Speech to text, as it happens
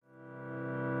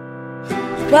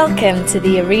Welcome to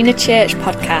the Arena Church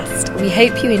podcast. We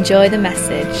hope you enjoy the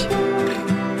message.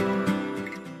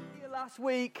 Last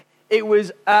week, it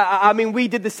was, we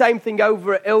did the same thing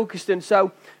over at Ilkeston.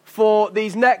 So for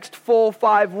these next 4 or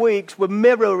 5 weeks, we're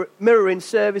mirroring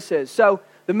services. So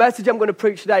the message I'm going to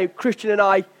preach today, Christian and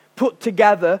I put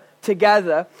together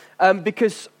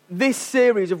because this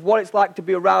series of what it's like to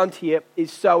be around here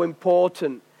is so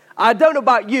important. I don't know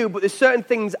about you, but there's certain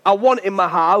things I want in my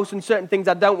house and certain things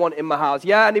I don't want in my house.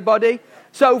 Yeah, anybody?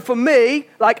 So for me,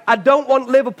 I don't want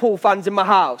Liverpool fans in my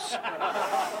house.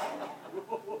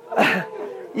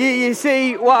 You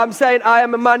see what I'm saying? I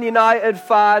am a Man United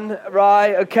fan,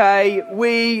 right? Okay,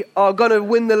 we are going to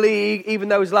win the league, even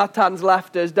though Zlatan's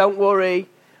left us. Don't worry,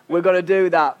 we're going to do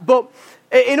that. But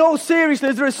in all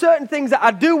seriousness, there are certain things that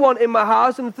I do want in my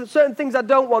house and certain things I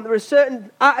don't want. There are certain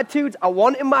attitudes I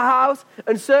want in my house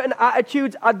and certain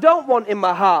attitudes I don't want in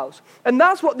my house. And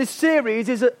that's what this series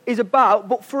is about,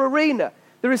 but for Arena.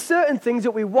 There are certain things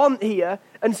that we want here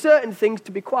and certain things,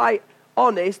 to be quite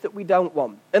honest, that we don't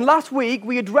want. And last week,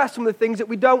 we addressed some of the things that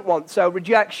we don't want. So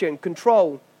rejection,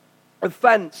 control,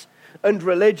 offense, and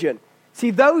religion. See,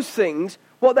 those things,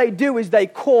 what they do is they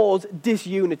cause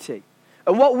disunity.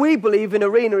 And what we believe in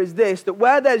Arena is this, that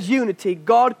where there's unity,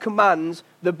 God commands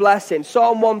the blessing.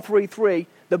 Psalm 133,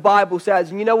 the Bible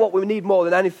says, and you know what we need more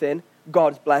than anything?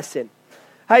 God's blessing.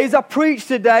 Hey, as I preach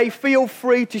today, feel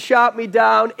free to shout me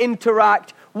down,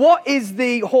 interact. What is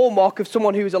the hallmark of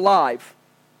someone who's alive?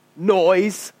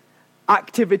 Noise,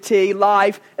 activity,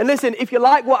 life. And listen, if you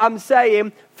like what I'm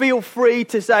saying, feel free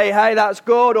to say, hey, that's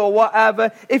good, or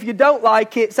whatever. If you don't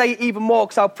like it, say it even more,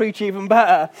 because I'll preach even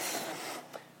better.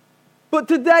 But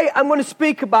today, I'm going to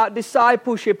speak about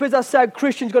discipleship. As I said,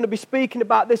 Christian's going to be speaking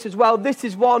about this as well. This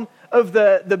is one of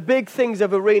the big things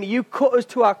of Arena. You cut us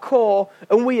to our core,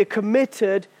 and we are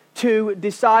committed to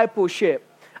discipleship.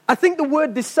 I think the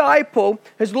word disciple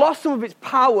has lost some of its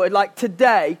power,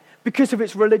 today, because of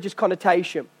its religious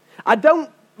connotation. I don't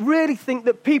really think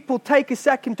that people take a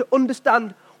second to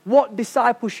understand what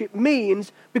discipleship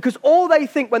means, because all they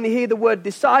think when they hear the word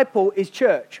disciple is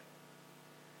church.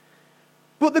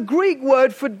 But the Greek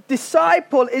word for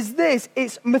disciple is this.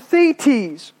 It's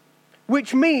mathetes,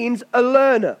 which means a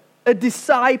learner, a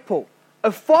disciple,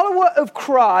 a follower of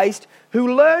Christ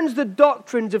who learns the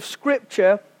doctrines of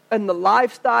Scripture and the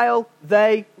lifestyle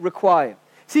they require.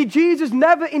 See, Jesus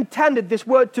never intended this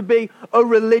word to be a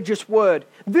religious word.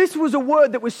 This was a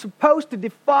word that was supposed to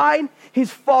define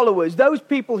his followers, those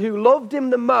people who loved him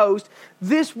the most.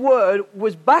 This word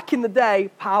was, back in the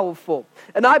day, powerful.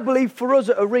 And I believe for us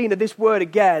at Arena, this word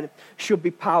again should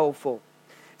be powerful.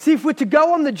 See, if we're to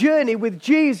go on the journey with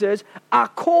Jesus, our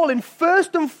calling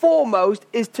first and foremost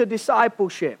is to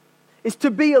discipleship. It's to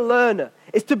be a learner.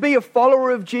 It's to be a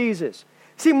follower of Jesus.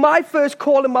 See, my first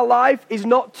call in my life is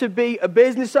not to be a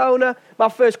business owner. My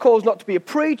first call is not to be a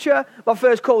preacher. My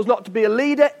first call is not to be a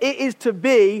leader. It is to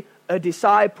be a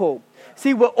disciple.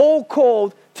 See, we're all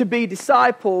called to be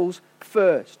disciples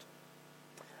first.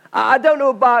 I don't know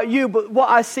about you, but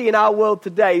what I see in our world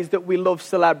today is that we love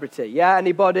celebrity. Yeah,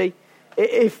 anybody?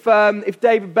 If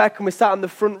David Beckham was sat on the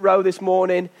front row this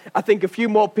morning, I think a few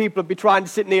more people would be trying to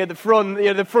sit near the front.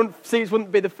 The front seats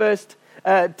wouldn't be the first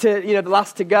the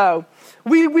last to go.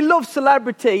 We love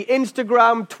celebrity,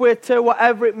 Instagram, Twitter,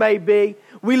 whatever it may be.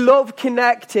 We love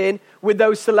connecting with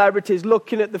those celebrities,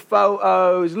 looking at the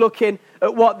photos, looking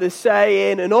at what they're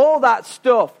saying, and all that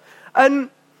stuff. And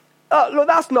look,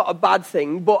 that's not a bad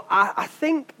thing, but I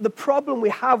think the problem we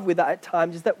have with that at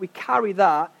times is that we carry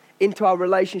that into our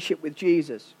relationship with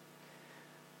Jesus.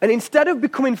 And instead of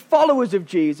becoming followers of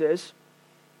Jesus,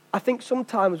 I think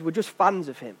sometimes we're just fans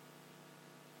of him.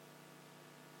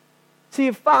 See,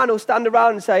 a fan will stand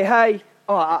around and say, hey,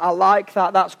 I like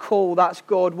that, that's cool, that's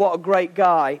good, what a great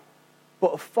guy.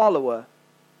 But a follower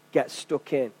gets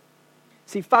stuck in.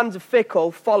 See, fans are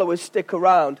fickle, followers stick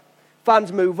around.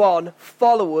 Fans move on,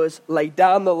 followers lay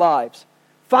down their lives.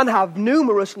 Fans have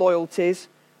numerous loyalties,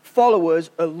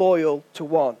 followers are loyal to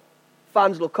one.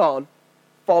 Fans look on,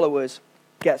 followers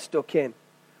get stuck in.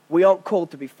 We aren't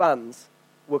called to be fans,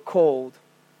 we're called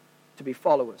to be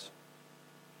followers.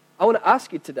 I want to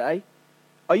ask you today,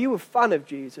 are you a fan of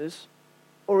Jesus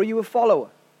or are you a follower?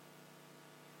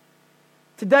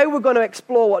 Today we're going to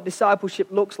explore what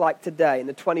discipleship looks like today in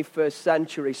the 21st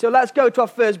century. So let's go to our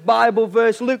first Bible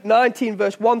verse, Luke 19,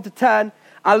 verse 1 to 10.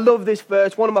 I love this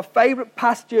verse. One of my favorite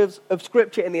passages of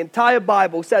Scripture in the entire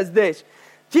Bible says this.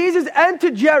 Jesus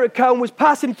entered Jericho and was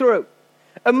passing through.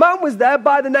 A man was there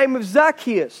by the name of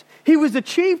Zacchaeus. He was the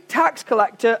chief tax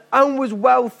collector and was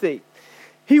wealthy.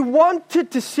 He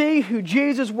wanted to see who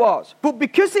Jesus was, but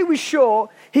because he was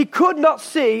short, he could not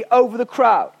see over the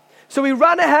crowd. So he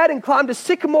ran ahead and climbed a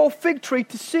sycamore fig tree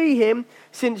to see him,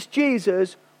 since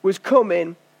Jesus was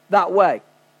coming that way.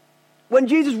 When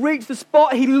Jesus reached the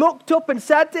spot, he looked up and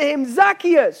said to him,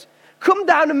 "Zacchaeus, come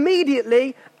down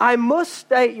immediately. I must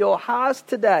stay at your house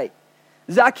today."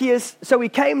 So he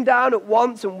came down at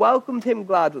once and welcomed him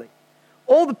gladly.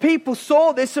 All the people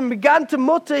saw this and began to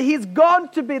mutter, "He's gone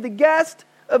to be the guest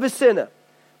of a sinner."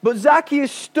 But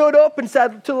Zacchaeus stood up and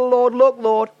said to the Lord, "Look,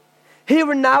 Lord, here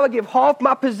and now I give half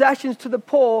my possessions to the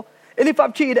poor, and if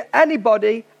I've cheated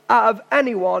anybody out of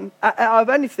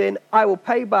anything, I will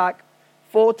pay back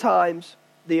 4 times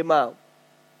the amount."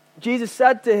 Jesus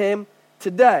said to him,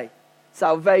 "Today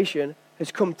salvation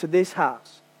has come to this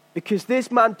house, because this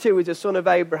man too is a son of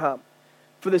Abraham.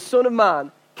 For the Son of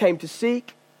Man came to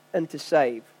seek and to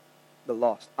save the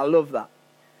lost." I love that.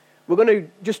 We're going to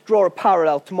just draw a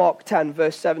parallel to Mark 10,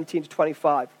 verse 17 to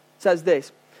 25. It says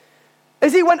this: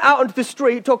 "As he went out onto the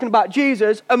street, talking about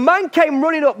Jesus, a man came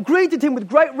running up, greeted him with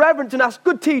great reverence and asked,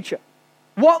 'Good teacher,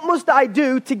 what must I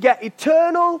do to get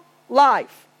eternal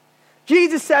life?'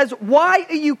 Jesus says, 'Why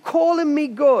are you calling me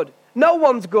good? No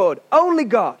one's good, only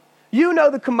God. You know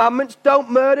the commandments: don't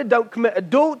murder, don't commit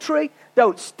adultery,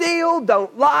 don't steal,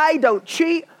 don't lie, don't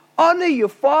cheat, honor your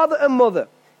father and mother.'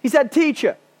 He said,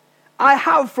 'Teacher, I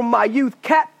have from my youth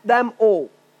kept them all.'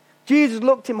 Jesus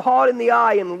looked him hard in the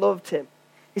eye and loved him.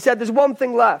 He said, 'There's one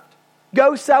thing left.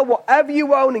 Go sell whatever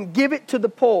you own and give it to the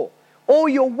poor. All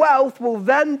your wealth will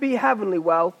then be heavenly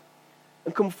wealth,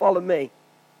 and come follow me.'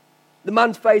 The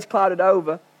man's face clouded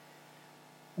over.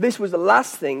 This was the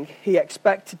last thing he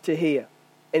expected to hear,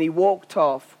 and he walked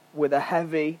off with a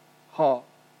heavy heart.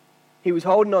 He was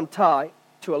holding on tight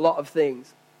to a lot of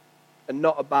things and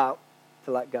not about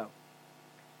to let go.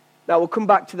 Now, we'll come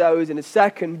back to those in a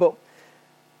second, but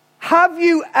have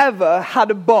you ever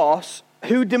had a boss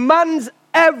who demands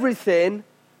everything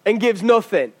and gives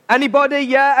nothing? Anybody?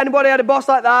 Yeah? Anybody had a boss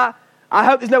like that? I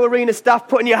hope there's no arena staff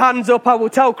putting your hands up. I will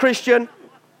tell Christian.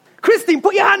 Christine,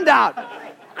 put your hand out.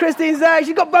 Christine's there.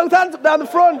 She's got both hands up down the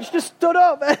front. She just stood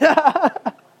up.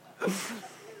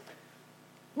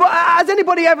 But has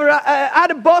anybody ever had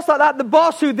a boss like that? The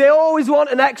boss who they always want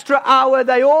an extra hour.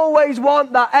 They always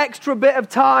want that extra bit of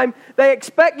time. They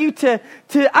expect you to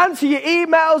answer your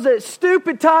emails at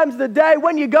stupid times of the day.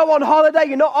 When you go on holiday,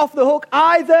 you're not off the hook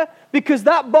either, because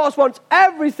that boss wants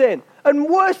everything. And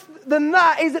worse than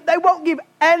that is that they won't give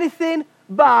anything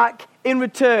back in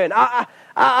return.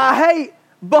 I hate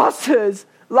bosses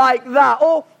like that.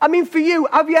 Or, I mean, for you,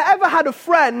 have you ever had a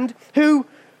friend who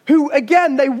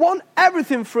again, they want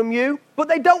everything from you, but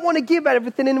they don't want to give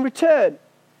everything in return?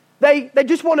 They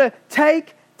just want to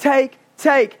take.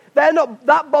 They're not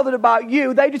that bothered about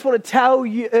you. They just want to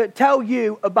tell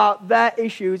you about their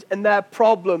issues and their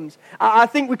problems. I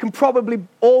think we can probably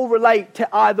all relate to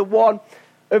either one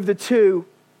of the two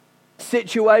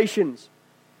situations.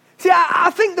 See,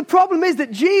 I think the problem is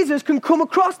that Jesus can come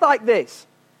across like this.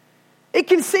 It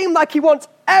can seem like he wants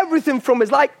everything from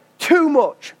us, like too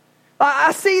much.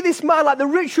 I see this man like the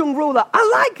rich young ruler.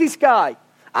 I like this guy.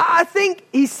 I think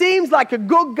he seems like a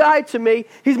good guy to me.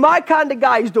 He's my kind of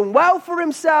guy. He's done well for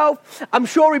himself. I'm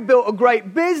sure he built a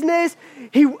great business.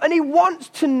 And he wants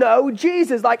to know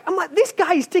Jesus. I'm like, this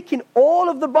guy is ticking all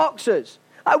of the boxes.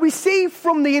 We see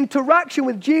from the interaction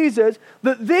with Jesus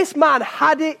that this man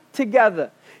had it together.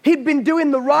 He'd been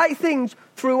doing the right things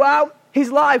throughout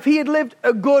his life. He had lived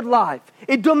a good life.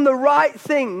 He'd done the right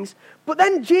things. But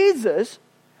then Jesus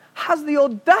has the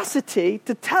audacity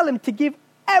to tell him to give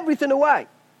everything away.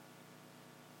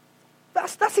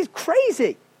 That's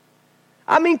crazy.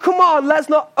 I mean, come on, let's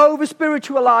not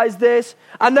over-spiritualize this.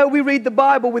 I know we read the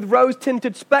Bible with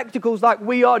rose-tinted spectacles like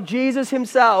we are Jesus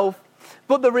himself.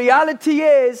 But the reality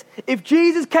is, if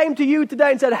Jesus came to you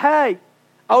today and said, "Hey,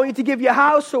 I want you to give your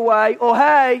house away," or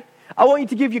 "Hey, I want you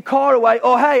to give your car away,"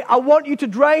 or "Hey, I want you to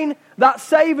drain that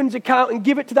savings account and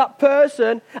give it to that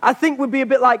person," I think we'd be a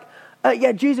bit like,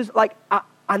 yeah, Jesus,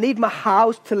 I need my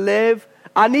house to live.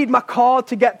 I need my car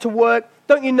to get to work.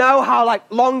 Don't you know how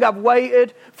long I've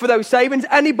waited for those savings?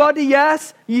 Anybody?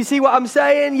 Yes? You see what I'm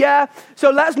saying? Yeah? So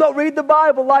let's not read the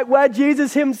Bible like we're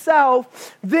Jesus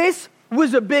himself. This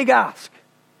was a big ask.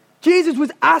 Jesus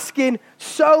was asking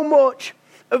so much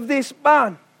of this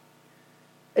man.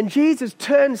 And Jesus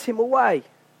turns him away.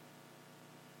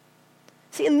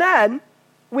 See, and then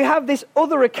we have this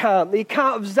other account, the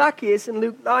account of Zacchaeus in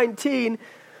Luke 19.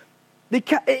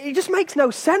 It just makes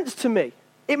no sense to me.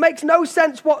 It makes no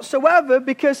sense whatsoever,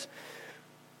 because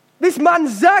this man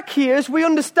Zacchaeus, we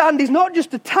understand, he's not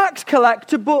just a tax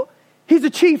collector, but he's a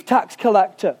chief tax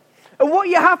collector. And what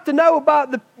you have to know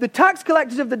about the tax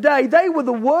collectors of the day, they were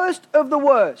the worst of the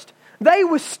worst. They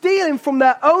were stealing from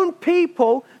their own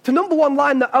people to, number one,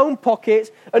 line their own pockets,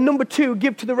 and number two,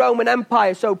 give to the Roman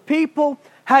Empire. So people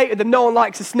hated them. No one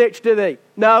likes a snitch, do they?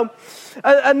 No.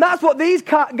 And that's what these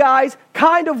guys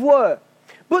kind of were.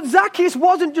 But Zacchaeus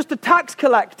wasn't just a tax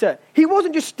collector. He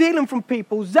wasn't just stealing from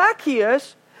people.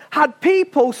 Zacchaeus had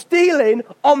people stealing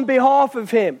on behalf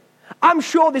of him. I'm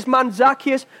sure this man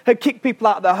Zacchaeus had kicked people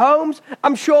out of their homes.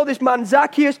 I'm sure this man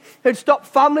Zacchaeus had stopped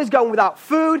families going without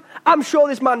food. I'm sure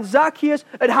this man Zacchaeus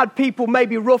had had people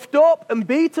maybe roughed up and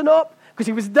beaten up because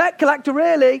he was a debt collector,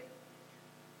 really.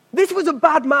 This was a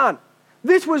bad man.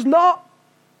 This was not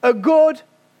a good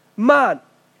man.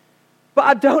 But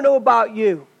I don't know about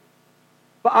you,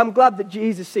 but I'm glad that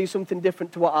Jesus sees something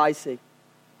different to what I see.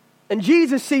 And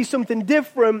Jesus sees something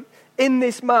different in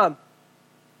this man.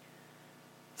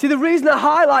 See, the reason I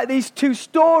highlight these two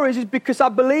stories is because I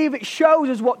believe it shows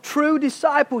us what true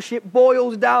discipleship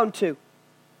boils down to.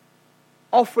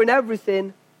 Offering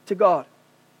everything to God.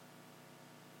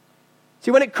 See,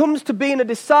 when it comes to being a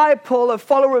disciple, a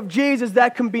follower of Jesus,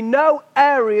 there can be no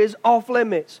areas off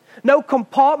limits. No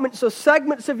compartments or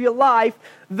segments of your life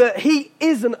that he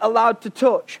isn't allowed to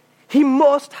touch. He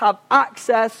must have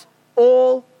access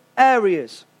all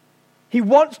areas. He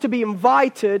wants to be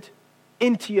invited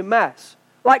into your mess.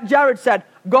 Like Jared said,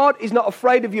 God is not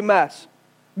afraid of your mess.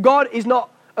 God is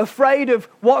not afraid of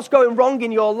what's going wrong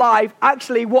in your life.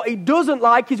 Actually, what he doesn't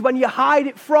like is when you hide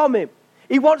it from him.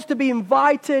 He wants to be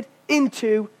invited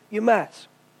into your mess.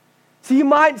 So you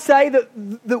might say that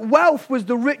wealth was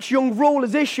the rich young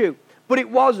ruler's issue, but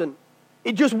it wasn't.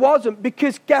 It just wasn't,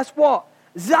 because guess what?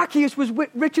 Zacchaeus was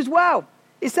rich as well.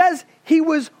 It says he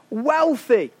was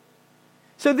wealthy.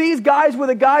 So these guys were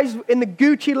the guys in the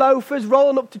Gucci loafers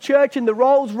rolling up to church in the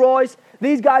Rolls Royce.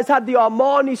 These guys had the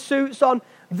Armani suits on.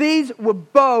 These were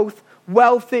both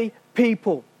wealthy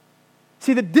people.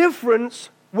 See, the difference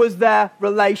was their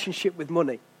relationship with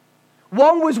money.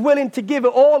 One was willing to give it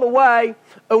all away,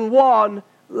 and one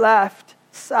left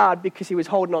sad because he was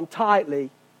holding on tightly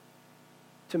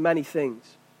to many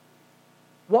things.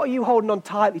 What are you holding on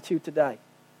tightly to today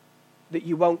that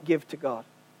you won't give to God?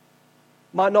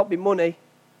 Might not be money.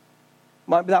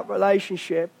 Might be that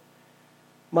relationship,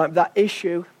 might be that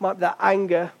issue, might be that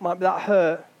anger, might be that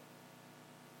hurt.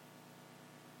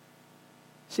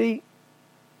 See,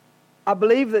 I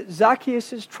believe that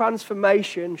Zacchaeus'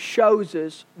 transformation shows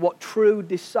us what true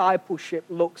discipleship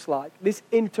looks like. This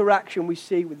interaction we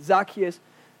see with Zacchaeus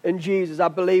and Jesus, I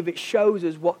believe it shows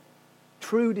us what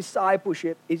true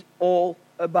discipleship is all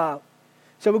about.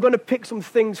 So we're going to pick some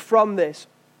things from this.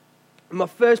 And my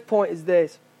first point is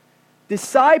this.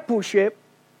 Discipleship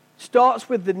starts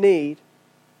with the need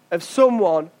of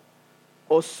someone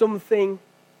or something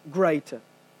greater.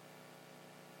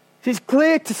 It's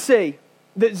clear to see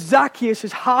that Zacchaeus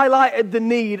has highlighted the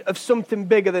need of something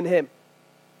bigger than him.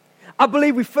 I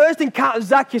believe we first encounter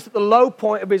Zacchaeus at the low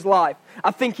point of his life. I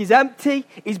think he's empty,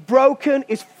 he's broken,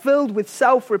 he's filled with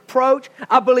self-reproach.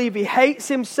 I believe he hates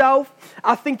himself.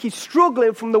 I think he's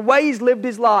struggling from the way he's lived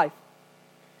his life.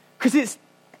 Because it's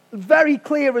very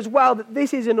clear as well that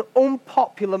this is an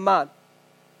unpopular man.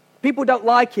 People don't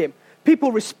like him.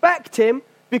 People respect him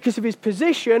because of his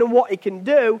position and what he can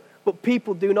do, but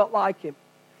people do not like him.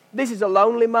 This is a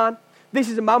lonely man. This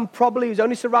is a man probably who's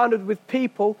only surrounded with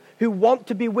people who want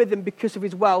to be with him because of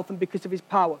his wealth and because of his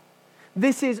power.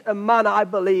 This is a man, I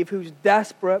believe, who's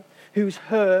desperate, who's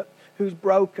hurt, who's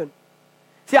broken.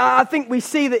 See, I think we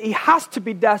see that he has to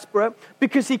be desperate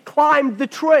because he climbed the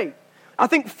tree. I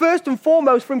think first and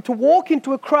foremost, for him to walk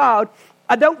into a crowd,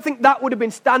 I don't think that would have been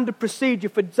standard procedure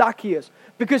for Zacchaeus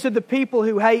because of the people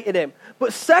who hated him.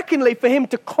 But secondly, for him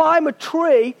to climb a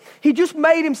tree, he just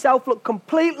made himself look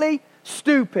completely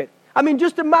stupid. I mean,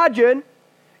 just imagine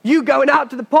you going out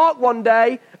to the park one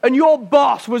day and your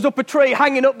boss was up a tree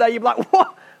hanging up there. You'd be like,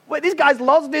 what? Wait, this guy's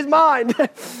lost his mind.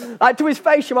 Like, to his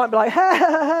face, you might be like,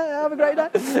 have a great day.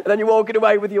 And then you're walking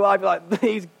away with your wife, you're like,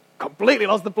 he's completely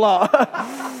lost the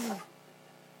plot.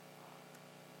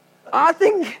 I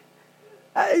think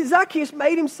Zacchaeus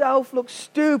made himself look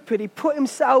stupid. He put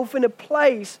himself in a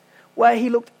place where he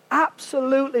looked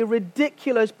absolutely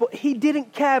ridiculous, but he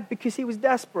didn't care because he was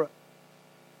desperate.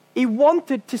 He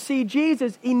wanted to see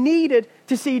Jesus. He needed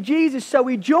to see Jesus, so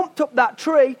he jumped up that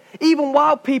tree even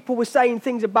while people were saying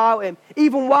things about him,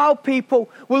 even while people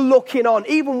were looking on,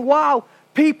 even while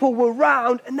people were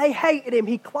around and they hated him.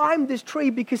 He climbed this tree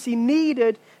because he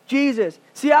needed Jesus.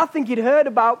 See, I think he'd heard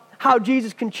about how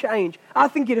Jesus can change. I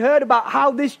think he'd heard about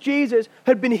how this Jesus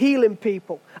had been healing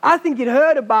people. I think he'd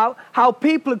heard about how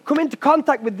people had come into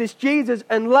contact with this Jesus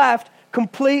and left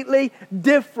completely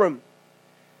different.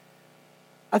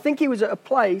 I think he was at a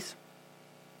place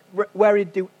where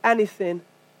he'd do anything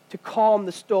to calm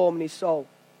the storm in his soul.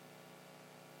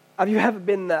 Have you ever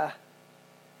been there?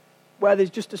 Where there's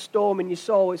just a storm in your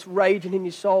soul, it's raging in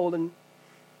your soul and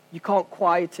you can't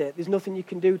quiet it. There's nothing you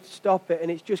can do to stop it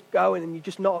and it's just going and you're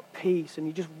just not at peace and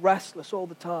you're just restless all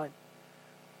the time.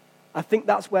 I think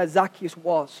that's where Zacchaeus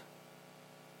was.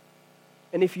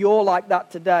 And if you're like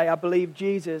that today, I believe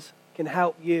Jesus can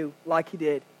help you like he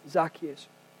did Zacchaeus.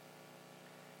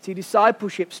 See,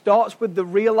 discipleship starts with the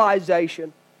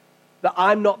realization that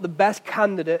I'm not the best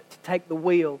candidate to take the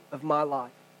wheel of my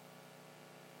life.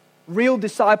 Real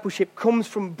discipleship comes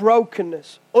from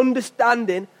brokenness,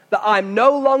 understanding that I'm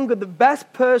no longer the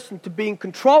best person to be in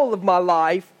control of my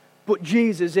life, but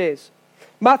Jesus is.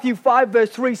 Matthew 5 verse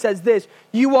 3 says this,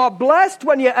 "You are blessed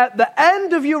when you're at the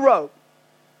end of your rope.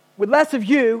 With less of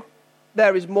you,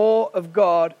 there is more of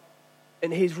God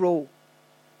and his rule."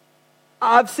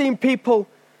 I've seen people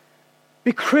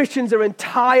be Christians their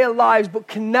entire lives, but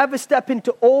can never step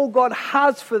into all God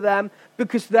has for them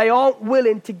because they aren't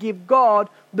willing to give God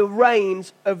the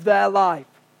reins of their life.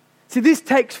 See, this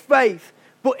takes faith.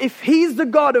 But if he's the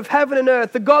God of heaven and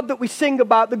earth, the God that we sing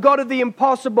about, the God of the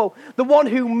impossible, the one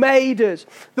who made us,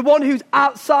 the one who's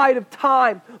outside of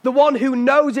time, the one who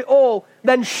knows it all,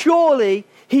 then surely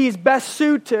he is best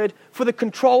suited for the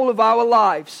control of our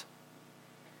lives.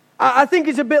 I think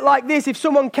it's a bit like this. If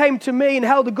someone came to me and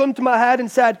held a gun to my head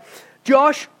and said,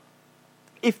 "Josh,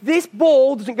 if this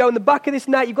ball doesn't go in the back of this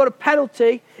net, you've got a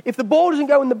penalty. If the ball doesn't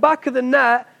go in the back of the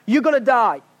net, you're going to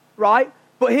die," right?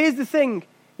 But here's the thing.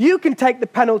 You can take the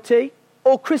penalty,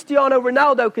 or Cristiano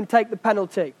Ronaldo can take the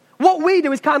penalty. What we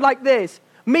do is kind of like this.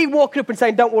 Me walking up and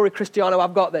saying, "Don't worry, Cristiano,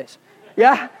 I've got this."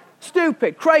 Yeah?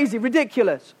 Stupid, crazy,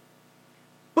 ridiculous.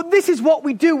 But this is what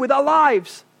we do with our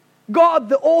lives. God,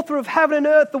 the author of heaven and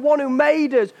earth, the one who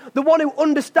made us, the one who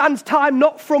understands time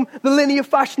not from the linear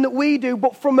fashion that we do,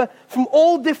 but from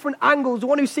all different angles, the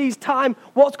one who sees time,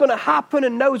 what's going to happen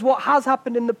and knows what has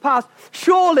happened in the past.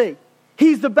 Surely,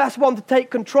 he's the best one to take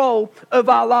control of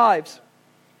our lives.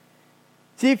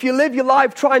 See, if you live your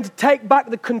life trying to take back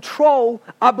the control,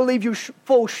 I believe you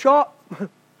fall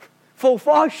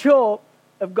far short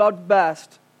of God's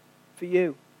best for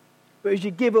you. But as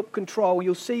you give up control,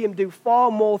 you'll see him do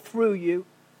far more through you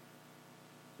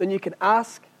than you can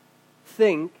ask,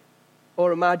 think,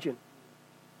 or imagine.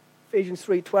 Ephesians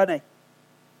 3:20.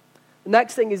 The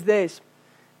next thing is this.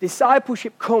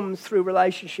 Discipleship comes through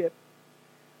relationship.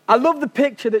 I love the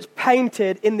picture that's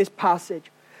painted in this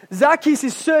passage. Zacchaeus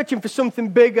is searching for something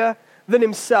bigger than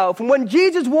himself. And when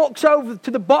Jesus walks over to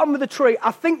the bottom of the tree,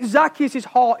 I think Zacchaeus'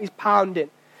 heart is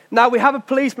pounding. Now, we have a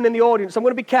policeman in the audience, so I'm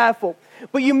going to be careful.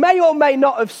 But you may or may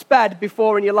not have sped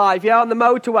before in your life, yeah, on the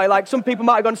motorway. Like some people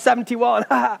might have gone 71.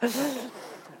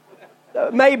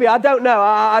 Maybe, I don't know.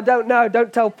 I don't know.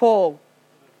 Don't tell Paul.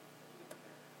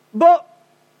 But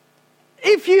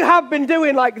if you have been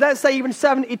doing, like, let's say even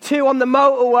 72 on the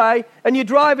motorway, and you're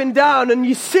driving down and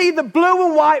you see the blue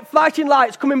and white flashing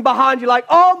lights coming behind you, like,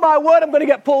 oh my word, I'm going to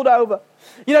get pulled over.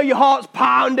 You know, your heart's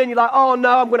pounding. You're like, oh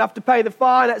no, I'm going to have to pay the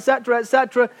fine, etc.,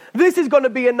 etc. This is going to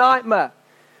be a nightmare.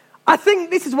 I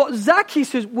think this is what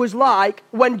Zacchaeus was like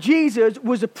when Jesus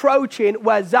was approaching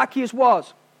where Zacchaeus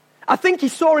was. I think he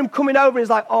saw him coming over and he's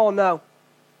like, oh no.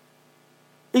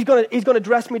 He's going to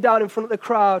dress me down in front of the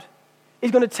crowd.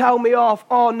 He's going to tell me off.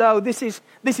 Oh no, this is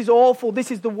awful.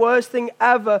 This is the worst thing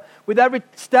ever. With every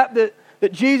step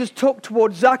that Jesus took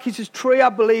towards Zacchaeus' tree, I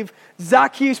believe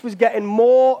Zacchaeus was getting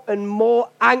more and more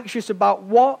anxious about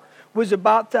what was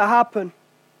about to happen.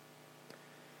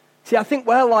 See, I think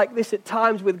we're like this at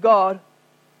times with God,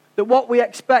 that what we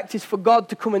expect is for God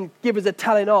to come and give us a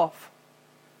telling off.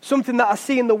 Something that I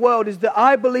see in the world is that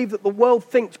I believe that the world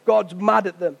thinks God's mad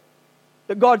at them,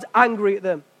 that God's angry at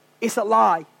them. It's a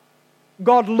lie.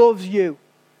 God loves you.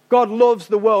 God loves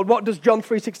the world. What does John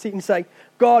 3:16 say?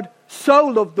 God so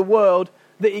loved the world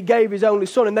that he gave his only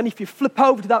son. And then if you flip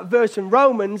over to that verse in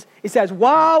Romans, it says,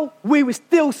 while we were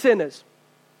still sinners,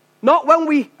 not when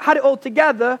we had it all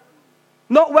together,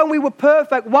 not when we were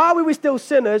perfect, while we were still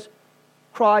sinners,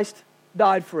 Christ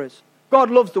died for us. God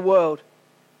loves the world.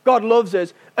 God loves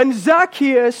us. And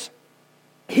Zacchaeus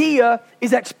here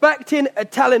is expecting a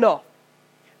telling off.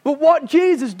 But what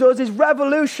Jesus does is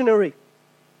revolutionary.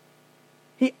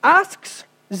 He asks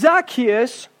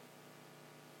Zacchaeus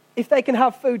if they can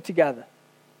have food together.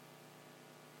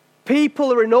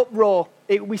 People are in uproar.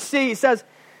 We see, it says,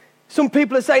 some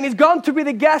people are saying he's gone to be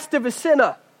the guest of a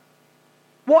sinner.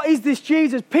 What is this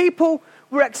Jesus? People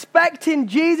were expecting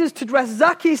Jesus to dress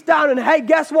Zacchaeus down and hey,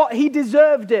 guess what? He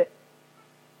deserved it.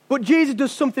 But Jesus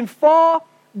does something far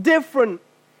different.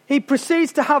 He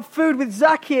proceeds to have food with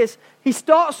Zacchaeus. He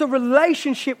starts a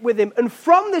relationship with him. And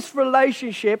from this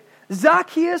relationship,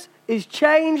 Zacchaeus is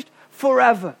changed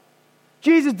forever.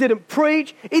 Jesus didn't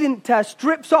preach. He didn't tear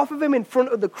strips off of him in front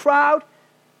of the crowd.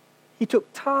 He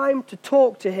took time to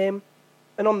talk to him.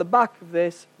 And on the back of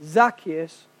this,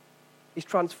 Zacchaeus is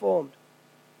transformed.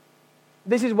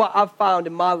 This is what I've found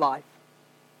in my life.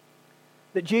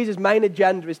 That Jesus' main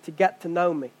agenda is to get to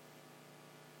know me.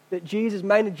 That Jesus'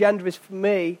 main agenda is for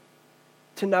me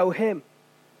to know him.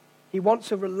 He wants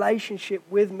a relationship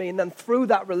with me, and then through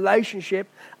that relationship,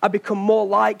 I become more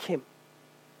like him.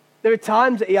 There are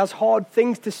times that he has hard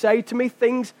things to say to me,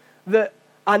 things that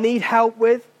I need help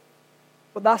with,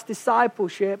 but that's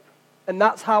discipleship, and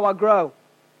that's how I grow.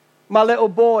 My little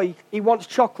boy, he wants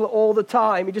chocolate all the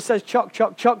time. He just says choc,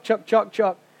 choc, choc, choc, choc,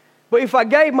 choc. But if I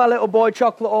gave my little boy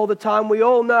chocolate all the time, we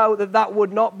all know that that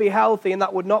would not be healthy and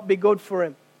that would not be good for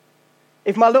him.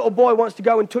 If my little boy wants to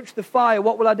go and touch the fire,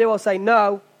 what will I do? I'll say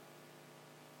no.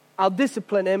 I'll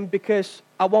discipline him because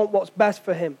I want what's best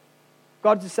for him.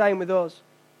 God's the same with us.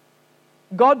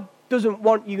 God doesn't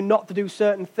want you not to do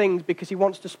certain things because he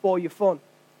wants to spoil your fun.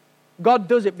 God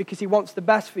does it because he wants the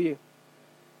best for you.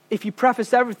 If you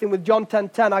preface everything with John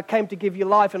 10:10, I came to give you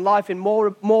life and life in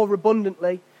more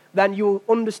abundantly, then you'll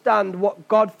understand what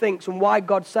God thinks and why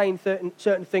God's saying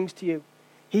certain things to you.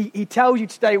 He tells you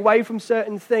to stay away from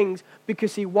certain things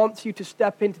because he wants you to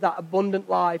step into that abundant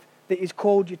life that he's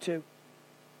called you to.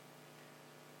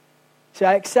 So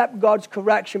I accept God's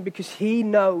correction because he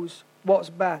knows what's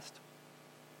best.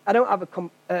 I don't have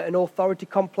an authority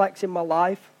complex in my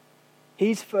life.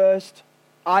 He's first,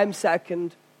 I'm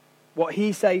second. What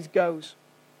he says goes.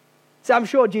 So I'm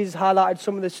sure Jesus highlighted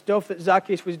some of the stuff that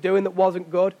Zacchaeus was doing that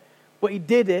wasn't good, but he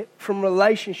did it from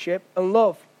relationship and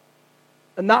love.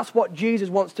 And that's what Jesus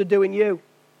wants to do in you.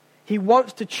 He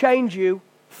wants to change you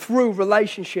through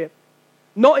relationship.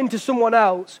 Not into someone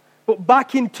else, but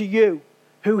back into you,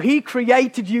 who he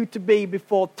created you to be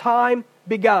before time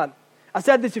began. I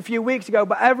said this a few weeks ago,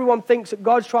 but everyone thinks that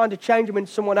God's trying to change them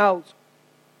into someone else.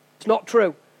 It's not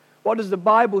true. What does the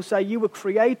Bible say? You were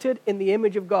created in the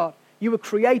image of God. You were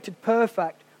created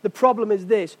perfect. The problem is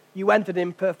this: you entered an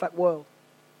imperfect world.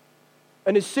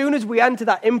 And as soon as we enter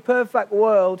that imperfect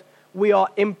world, we are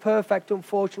imperfect,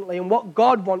 unfortunately. And what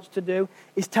God wants to do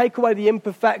is take away the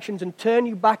imperfections and turn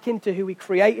you back into who he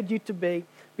created you to be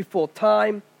before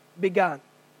time began.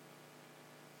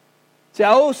 See,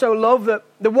 I also love that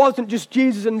there wasn't just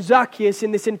Jesus and Zacchaeus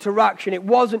in this interaction. It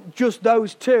wasn't just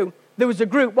those two. There was a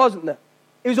group, wasn't there?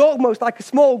 It was almost like a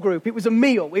small group. It was a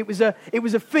meal. It was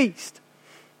a feast.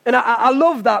 And I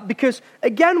love that because,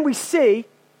 again, we see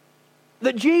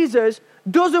that Jesus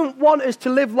doesn't want us to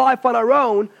live life on our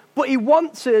own, but he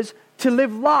wants us to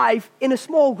live life in a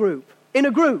small group, in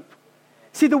a group.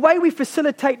 See, the way we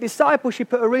facilitate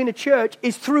discipleship at Arena Church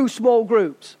is through small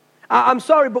groups. I'm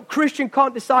sorry, but Christian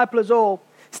can't disciple us all.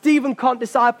 Stephen can't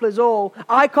disciple us all.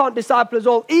 I can't disciple us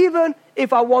all, even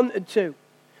if I wanted to.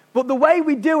 But the way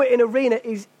we do it in Arena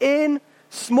is in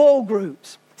small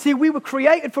groups. See, we were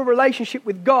created for a relationship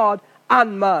with God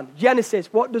and man.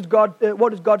 Genesis, what does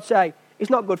God say? It's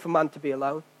not good for man to be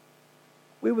alone.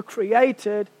 We were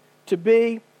created to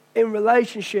be in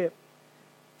relationship.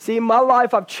 See, in my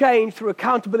life, I've changed through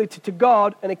accountability to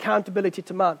God and accountability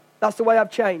to man. That's the way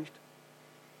I've changed.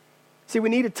 See, we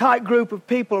need a tight group of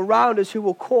people around us who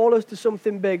will call us to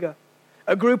something bigger.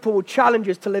 A group who will challenge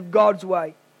us to live God's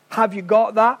way. Have you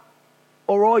got that?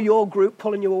 Or are your group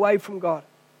pulling you away from God?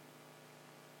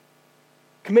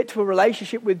 Commit to a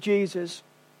relationship with Jesus.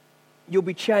 You'll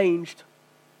be changed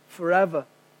forever.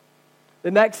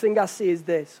 The next thing I see is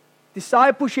this.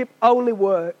 Discipleship only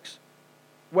works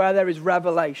where there is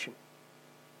revelation.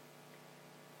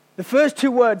 The first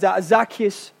two words out of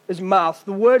Zacchaeus' mouth,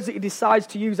 the words that he decides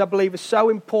to use, I believe, are so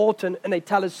important and they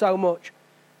tell us so much.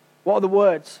 What are the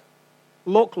words?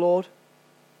 Look, Lord.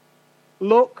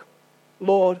 Look,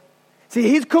 Lord. See,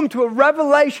 he's come to a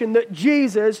revelation that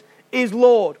Jesus is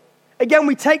Lord. Again,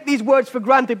 we take these words for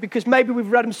granted because maybe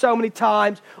we've read them so many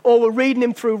times, or we're reading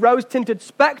them through rose-tinted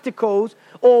spectacles,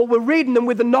 or we're reading them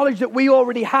with the knowledge that we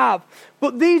already have.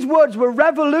 But these words were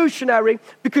revolutionary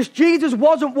because Jesus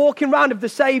wasn't walking around as the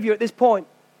Savior at this point.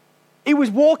 He was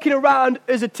walking around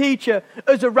as a teacher,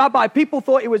 as a rabbi. People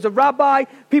thought he was a rabbi.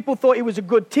 People thought he was a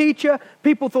good teacher.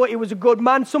 People thought he was a good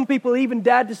man. Some people even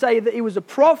dared to say that he was a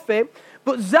prophet.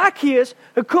 But Zacchaeus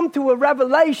had come to a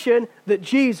revelation that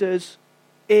Jesus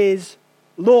is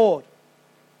Lord.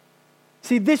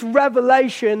 See, this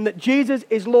revelation that Jesus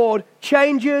is Lord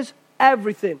changes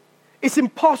everything. It's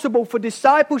impossible for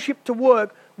discipleship to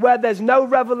work where there's no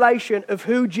revelation of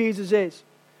who Jesus is.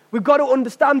 We've got to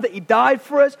understand that he died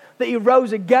for us, that he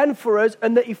rose again for us,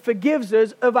 and that he forgives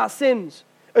us of our sins.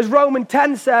 As Romans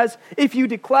 10 says, if you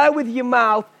declare with your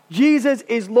mouth Jesus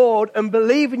is Lord and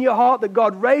believe in your heart that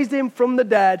God raised him from the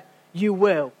dead, you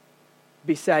will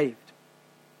be saved.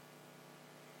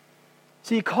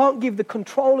 So you can't give the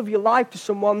control of your life to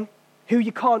someone who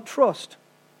you can't trust.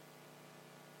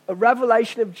 A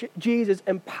revelation of Jesus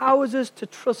empowers us to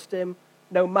trust him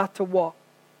no matter what.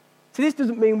 So this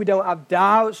doesn't mean we don't have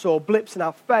doubts or blips in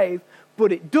our faith,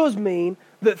 but it does mean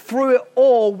that through it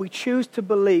all we choose to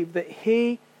believe that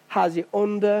he has it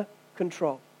under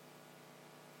control.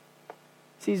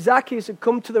 See, Zacchaeus had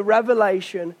come to the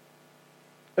revelation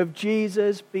of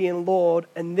Jesus being Lord,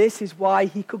 and this is why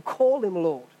he could call him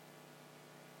Lord.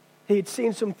 He had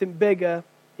seen something bigger.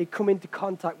 He'd come into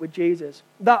contact with Jesus.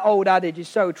 That old adage is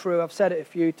so true. I've said it a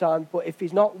few times, but if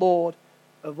he's not Lord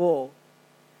of all,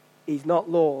 he's not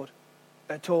Lord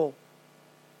at all.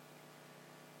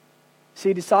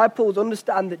 See, disciples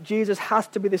understand that Jesus has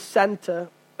to be the center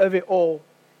of it all.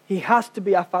 He has to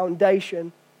be our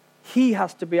foundation. He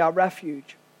has to be our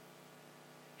refuge.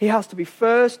 He has to be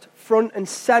first, front, and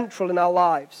central in our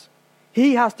lives.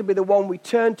 He has to be the one we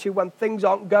turn to when things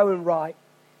aren't going right.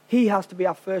 He has to be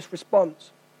our first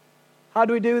response. How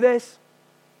do we do this?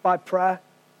 By prayer,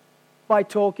 by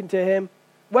talking to him.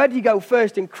 Where do you go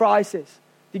first in crisis?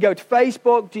 Do you go to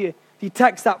Facebook? Do you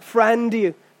text that friend? Do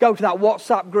you go to that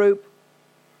WhatsApp group?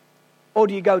 Or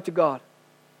do you go to God?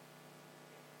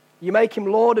 You make him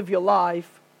Lord of your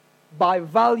life by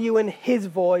valuing his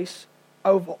voice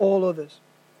over all others.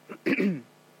 And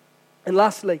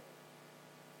lastly,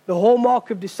 the hallmark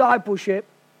of discipleship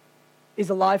is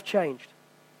a life changed.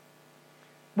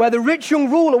 Where the rich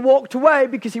young ruler walked away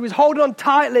because he was holding on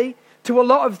tightly to a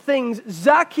lot of things,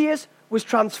 Zacchaeus was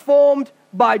transformed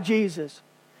by Jesus.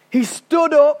 He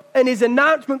stood up, and his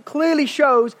announcement clearly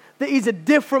shows that he's a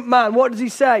different man. What does he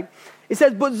say? He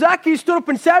says, but Zacchaeus stood up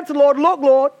and said to the Lord, look,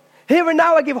 Lord, here and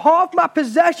now I give half my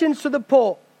possessions to the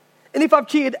poor. And if I've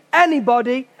cheated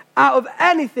anybody out of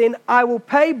anything, I will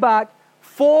pay back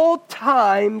 4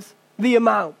 times the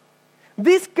amount.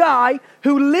 This guy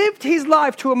who lived his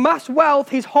life to amass wealth,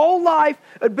 his whole life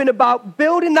had been about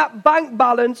building that bank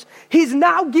balance. He's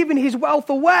now giving his wealth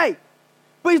away.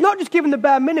 But he's not just giving the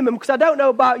bare minimum, because I don't know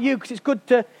about you, because it's good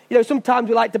to, sometimes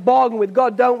we like to bargain with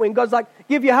God, don't we? And God's like,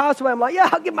 give your house away. I'm like, yeah,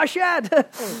 I'll give my shed.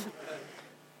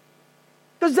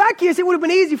 Because Zacchaeus, it would have been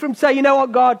easy for him to say, you know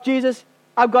what, God, Jesus,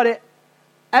 I've got it.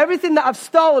 Everything that I've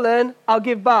stolen, I'll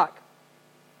give back.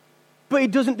 But he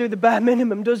doesn't do the bare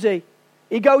minimum, does he?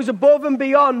 He goes above and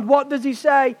beyond. What does he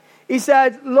say? He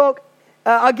says, look,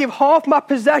 I give half my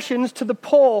possessions to the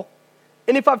poor.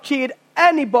 And if I've cheated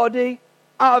anybody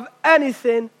out of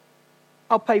anything,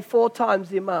 I'll pay 4 times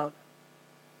the amount.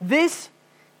 This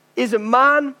is a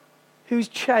man who's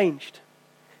changed.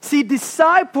 See,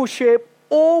 discipleship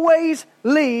always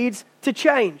leads to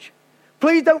change.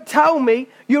 Please don't tell me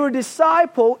you're a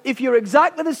disciple if you're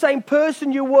exactly the same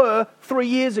person you were 3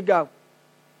 years ago.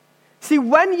 See,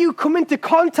 when you come into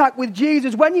contact with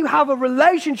Jesus, when you have a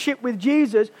relationship with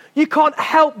Jesus, you can't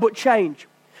help but change.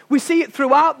 We see it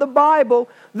throughout the Bible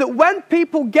that when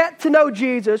people get to know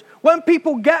Jesus, when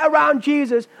people get around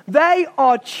Jesus, they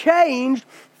are changed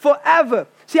forever.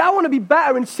 See, I want to be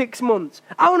better in 6 months.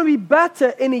 I want to be better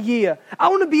in a year. I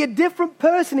want to be a different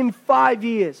person in 5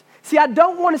 years. See, I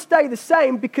don't want to stay the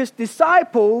same, because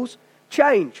disciples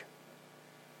change.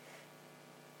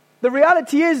 The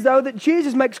reality is, though, that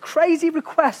Jesus makes crazy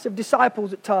requests of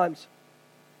disciples at times.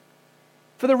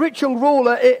 For the rich young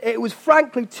ruler, it was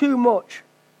frankly too much.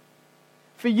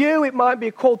 For you, it might be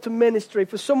a call to ministry.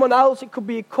 For someone else, it could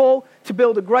be a call to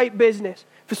build a great business.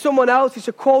 For someone else, it's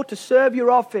a call to serve your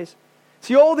office.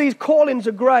 See, all these callings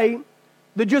are great.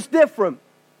 They're just different.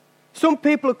 Some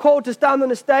people are called to stand on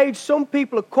the stage. Some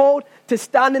people are called to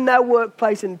stand in their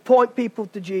workplace and point people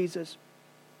to Jesus.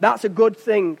 That's a good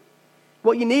thing.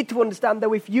 What you need to understand,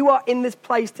 though, if you are in this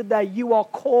place today, you are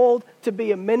called to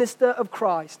be a minister of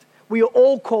Christ. We are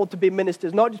all called to be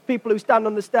ministers, not just people who stand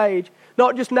on the stage,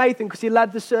 not just Nathan because he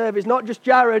led the service, not just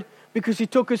Jared because he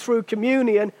took us through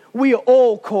communion. We are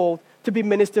all called to be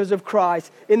ministers of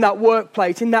Christ in that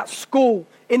workplace, in that school,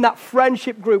 in that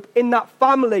friendship group, in that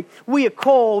family. We are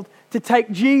called to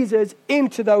take Jesus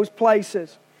into those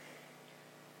places.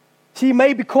 So he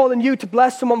may be calling you to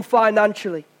bless someone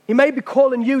financially. He may be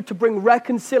calling you to bring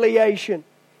reconciliation.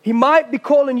 He might be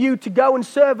calling you to go and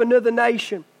serve another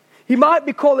nation. He might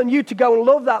be calling you to go and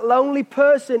love that lonely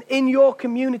person in your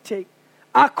community.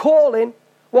 Our calling,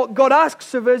 what God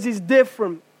asks of us is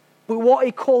different, but what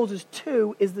he calls us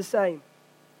to is the same.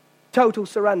 Total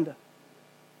surrender.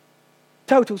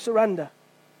 Total surrender.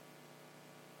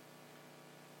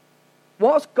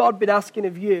 What's God been asking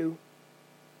of you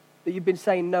that you've been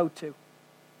saying no to?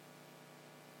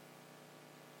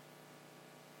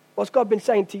 What's God been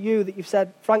saying to you that you've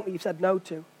said no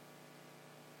to?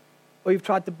 Or you've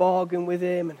tried to bargain with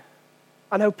him? And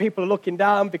I know people are looking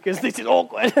down because this is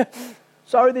awkward.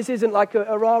 Sorry, this isn't like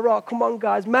a rah-rah, come on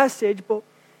guys, message, but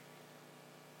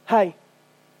hey,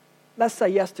 let's say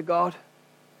yes to God.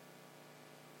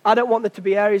 I don't want there to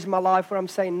be areas in my life where I'm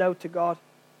saying no to God.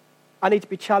 I need to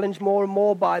be challenged more and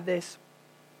more by this.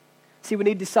 See, we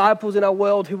need disciples in our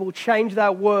world who will change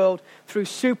their world through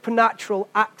supernatural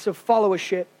acts of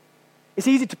followership. It's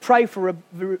easy to pray for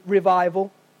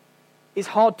revival. It's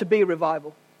hard to be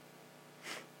revival.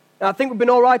 And I think we've been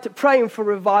all right at praying for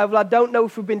revival. I don't know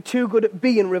if we've been too good at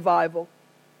being revival.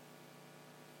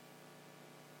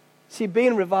 See,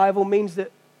 being revival means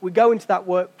that we go into that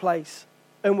workplace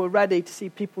and we're ready to see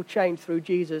people change through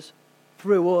Jesus,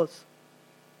 through us.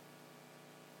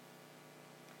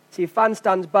 See, a fan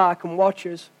stands back and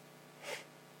watches.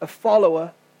 A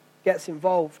follower gets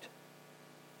involved.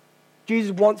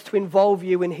 Jesus wants to involve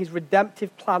you in his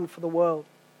redemptive plan for the world.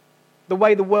 The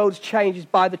way the world's changed is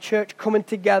by the church coming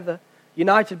together,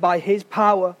 united by his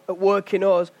power at work in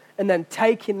us, and then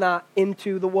taking that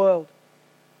into the world.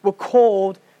 We're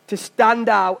called to stand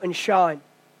out and shine.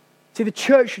 See, the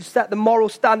church should set the moral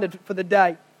standard for the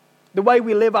day. The way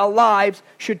we live our lives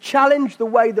should challenge the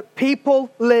way that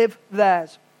people live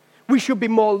theirs. We should be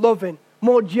more loving,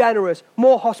 more generous,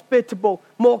 more hospitable,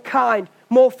 more kind,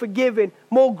 more forgiving,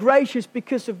 more gracious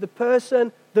because of the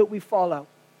person that we follow.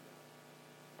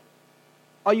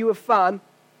 Are you a fan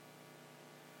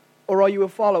or are you a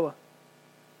follower?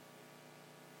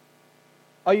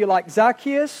 Are you like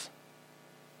Zacchaeus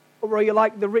or are you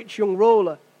like the rich young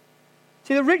ruler?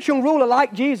 See, the rich young ruler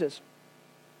liked Jesus.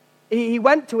 He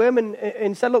went to him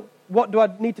and said, look, what do I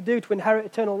need to do to inherit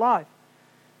eternal life?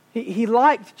 He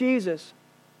liked Jesus.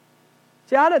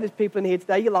 See, I know there's people in here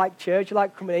today, you like church, you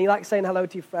like coming in, you like saying hello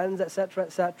to your friends, etc.,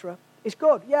 etc. It's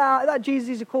good. Yeah, that Jesus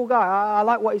is a cool guy. I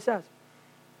like what he says.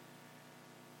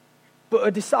 But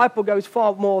a disciple goes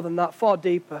far more than that, far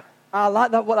deeper. I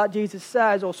like what that Jesus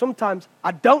says, or sometimes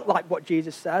I don't like what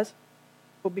Jesus says,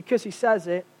 but because he says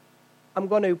it, I'm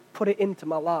going to put it into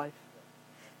my life.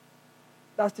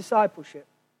 That's discipleship.